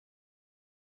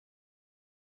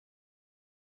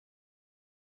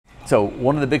So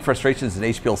one of the big frustrations in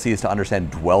HPLC is to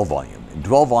understand dwell volume. And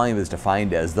dwell volume is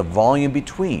defined as the volume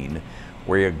between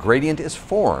where your gradient is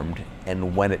formed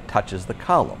and when it touches the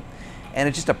column. And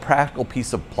it's just a practical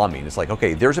piece of plumbing. It's like,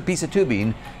 okay, there's a piece of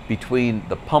tubing between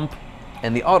the pump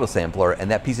and the autosampler,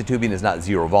 and that piece of tubing is not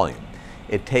zero volume.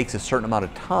 It takes a certain amount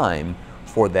of time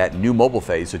for that new mobile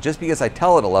phase. So just because I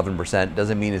tell it 11%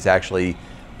 doesn't mean it's actually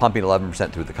pumping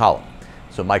 11% through the column.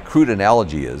 So my crude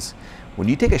analogy is, when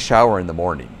you take a shower in the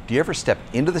morning, do you ever step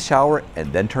into the shower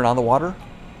and then turn on the water?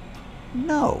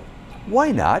 No.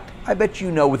 Why not? I bet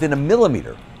you know within a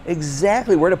millimeter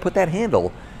exactly where to put that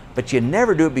handle, but you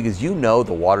never do it because you know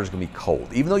the water's gonna be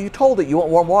cold. Even though you told it you want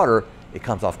warm water, it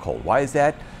comes off cold. Why is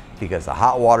that? Because the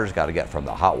hot water's gotta get from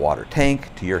the hot water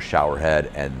tank to your shower head,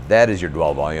 and that is your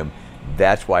dwell volume.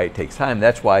 That's why it takes time.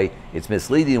 That's why it's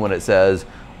misleading when it says,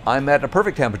 I'm at a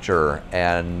perfect temperature,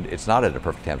 and it's not at a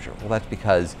perfect temperature. Well, that's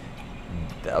because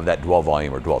of that dwell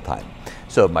volume or dwell time.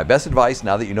 So my best advice,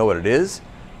 now that you know what it is,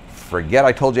 forget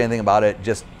I told you anything about it.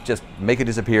 Just make it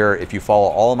disappear. If you follow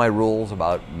all of my rules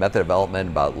about method development,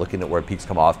 about looking at where peaks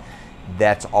come off,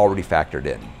 that's already factored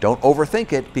in. Don't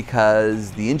overthink it,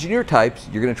 because the engineer types,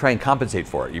 you're going to try and compensate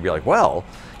for it. You'd be like, well,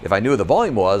 if I knew what the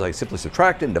volume was, I simply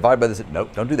subtract it and divide by this.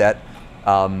 Nope, don't do that,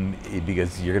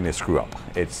 because you're going to screw up.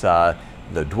 It's the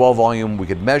dwell volume. We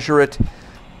could measure it,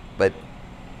 but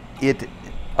it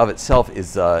of itself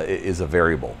is a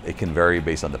variable. It can vary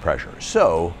based on the pressure.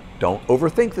 So don't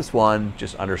overthink this one,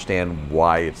 just understand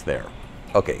why it's there.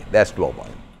 Okay, that's dwell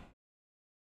volume.